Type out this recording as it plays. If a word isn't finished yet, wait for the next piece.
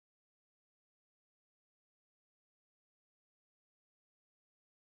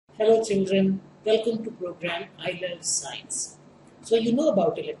Hello children, welcome to program I Love Science. So you know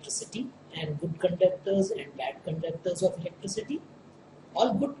about electricity and good conductors and bad conductors of electricity.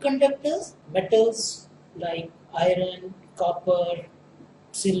 All good conductors, metals like iron, copper,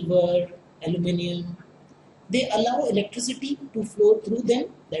 silver, aluminium, they allow electricity to flow through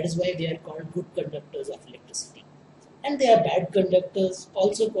them. That is why they are called good conductors of electricity. And they are bad conductors,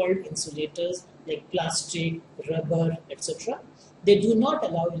 also called insulators like plastic, rubber, etc. They do not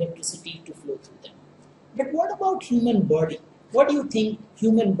allow electricity to flow through them. But what about human body? What do you think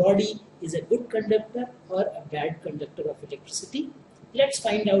human body is a good conductor or a bad conductor of electricity? Let's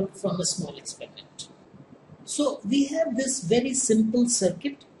find out from a small experiment. So we have this very simple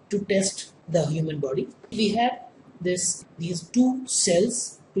circuit to test the human body. We have these two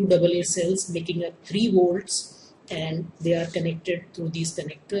cells, two AA cells making up 3 volts, and they are connected through these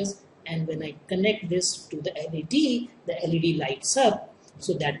connectors, and when I connect this to the LED lights up.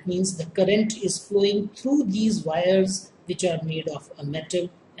 So that means the current is flowing through these wires which are made of a metal,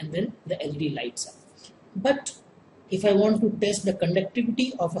 and then the LED lights up. But if I want to test the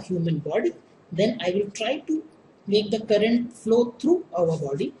conductivity of a human body, then I will try to make the current flow through our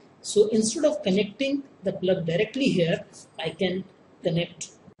body. So instead of connecting the plug directly here, I can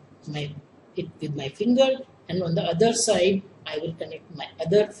connect it with my finger, and on the other side I will connect my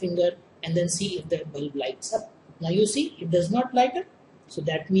other finger and then see if the bulb lights up. Now you see it does not light up. So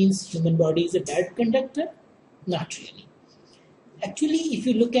that means human body is a bad conductor? Not really. Actually, if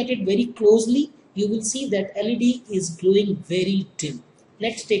you look at it very closely, you will see that LED is glowing very dim.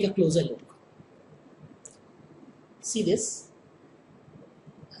 Let's take a closer look. See this?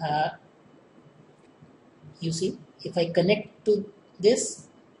 You see, if I connect to this,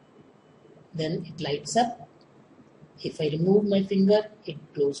 then it lights up. If I remove my finger, it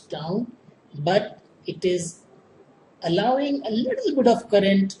glows down, but it is allowing a little bit of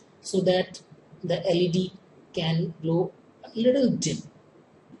current so that the LED can glow a little dim.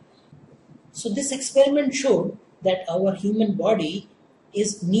 So this experiment showed that our human body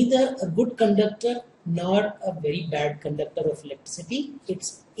is neither a good conductor nor a very bad conductor of electricity.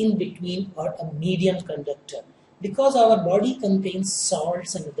 It's in between, or a medium conductor. Because our body contains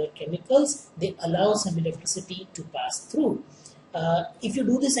salts and other chemicals, they allow some electricity to pass through. If you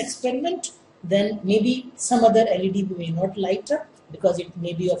do this experiment, then maybe some other LED may not light up because it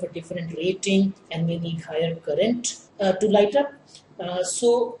may be of a different rating and may need higher current to light up.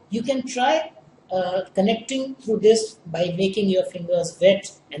 So you can try connecting through this by making your fingers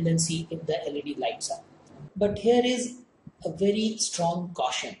wet and then see if the LED lights up. But here is a very strong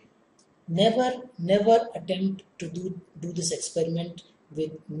caution. Never attempt to do this experiment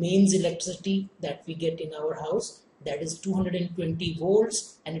with mains electricity that we get in our house. That is 220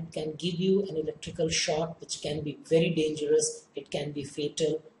 volts, and it can give you an electrical shock which can be very dangerous. It can be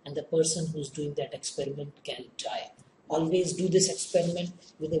fatal, and the person who's doing that experiment can die. Always do this experiment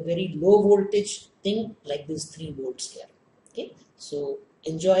with a very low voltage thing like these 3 volts here. Okay, so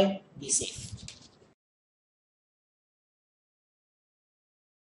enjoy, be safe.